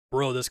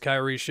Bro, this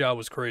Kyrie shot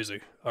was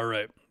crazy. All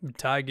right,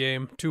 tie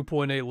game,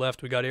 2.8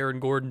 left. We got Aaron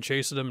Gordon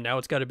chasing him. Now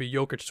it's got to be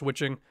Jokic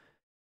switching.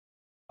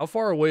 How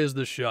far away is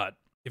this shot?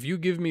 If you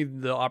give me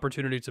the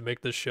opportunity to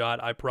make this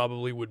shot, I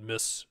probably would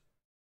miss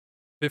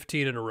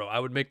 15 in a row. I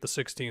would make the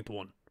 16th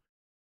one.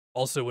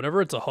 Also,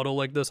 whenever it's a huddle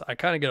like this, I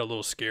kind of get a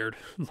little scared.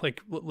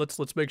 Like,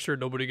 let's make sure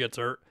nobody gets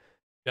hurt.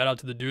 Shout out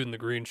to the dude in the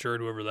green shirt,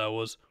 whoever that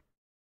was.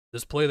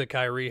 This play that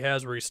Kyrie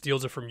has where he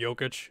steals it from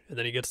Jokic, and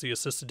then he gets the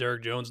assist to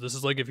Derrick Jones. This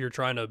is like if you're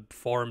trying to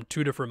farm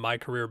two different My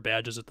Career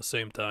badges at the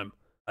same time.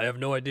 I have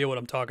no idea what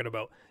I'm talking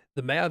about.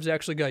 The Mavs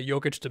actually got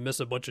Jokic to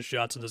miss a bunch of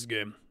shots in this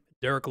game.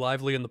 Derek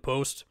Lively in the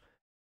post.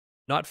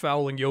 Not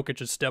fouling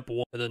Jokic is step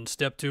one, and then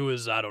step two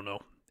is, I don't know.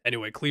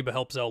 Anyway, Kleba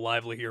helps out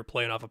Lively here,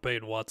 playing off of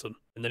Peyton Watson.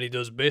 And then he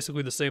does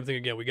basically the same thing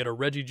again. We get a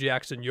Reggie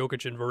Jackson,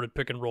 Jokic inverted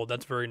pick and roll.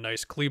 That's very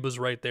nice. Kleba's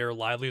right there.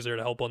 Lively's there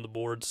to help on the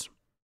boards.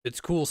 It's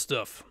cool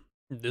stuff.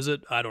 Is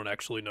it? I don't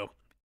actually know.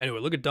 Anyway,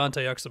 look at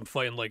Dante Exum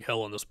fighting like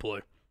hell on this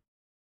play.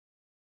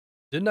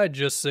 Didn't I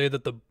just say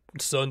that the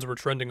Suns were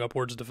trending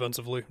upwards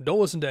defensively? Don't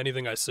listen to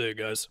anything I say,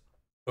 guys.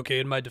 Okay,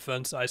 in my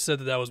defense, I said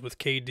that was with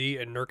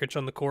KD and Nurkic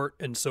on the court,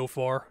 and so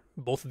far,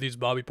 both of these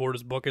Bobby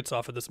Portis buckets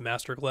off of this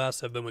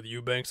masterclass have been with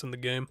Eubanks in the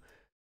game.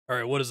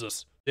 Alright, what is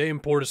this? Dame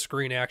Portis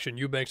screen action.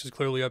 Eubanks is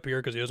clearly up here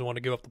because he doesn't want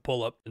to give up the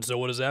pull-up. And so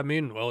what does that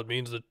mean? Well, it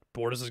means that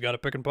Portis has got to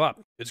pick and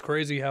pop. It's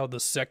crazy how the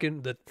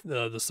second that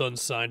the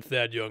Suns signed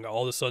Thad Young,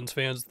 all the Suns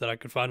fans that I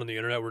could find on the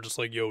internet were just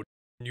like, yo,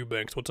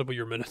 Eubanks, what's up with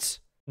your minutes?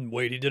 And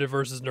wait, he did it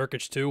versus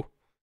Nurkic too?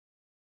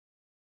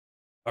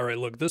 Alright,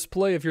 look, this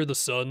play, if you're the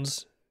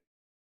Suns,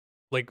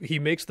 like, he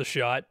makes the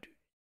shot.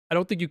 I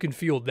don't think you can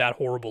feel that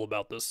horrible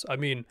about this. I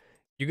mean,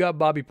 you got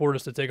Bobby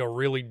Portis to take a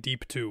really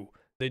deep two.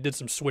 They did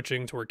some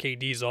switching to where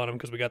KD's on him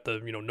because we got the,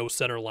 no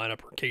center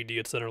lineup, or KD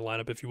at center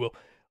lineup, if you will.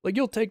 Like,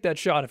 you'll take that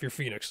shot if you're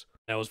Phoenix.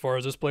 Now, as far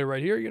as this play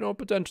right here,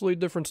 potentially a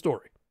different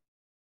story.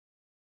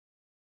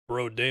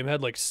 Bro, Dame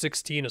had like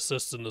 16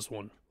 assists in this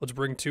one. Let's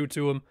bring 2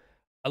 to him.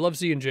 I love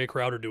seeing Jay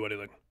Crowder do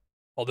anything.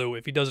 Although,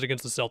 if he does it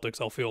against the Celtics,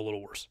 I'll feel a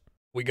little worse.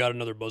 We got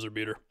another buzzer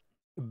beater.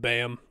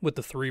 Bam, with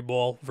the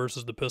 3-ball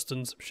versus the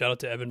Pistons. Shout out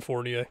to Evan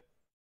Fournier.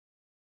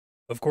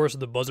 Of course,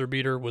 the buzzer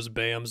beater was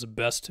Bam's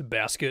best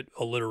basket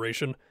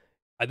alliteration.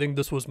 I think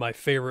this was my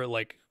favorite,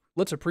 like,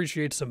 let's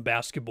appreciate some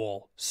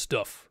basketball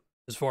stuff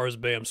as far as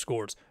Bam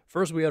scores.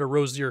 First, we had a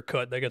Rozier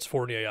cut. That gets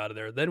Fournier out of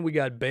there. Then we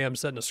got Bam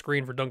setting a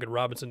screen for Duncan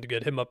Robinson to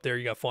get him up there.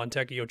 You got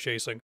Fontecchio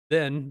chasing.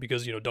 Then,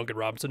 because, Duncan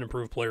Robinson,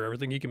 improved player,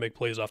 everything, he can make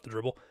plays off the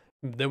dribble.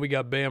 Then we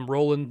got Bam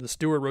rolling, the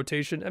Stewart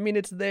rotation. I mean,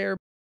 it's there.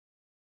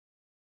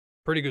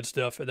 Pretty good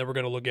stuff. And then we're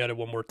going to look at it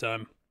one more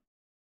time.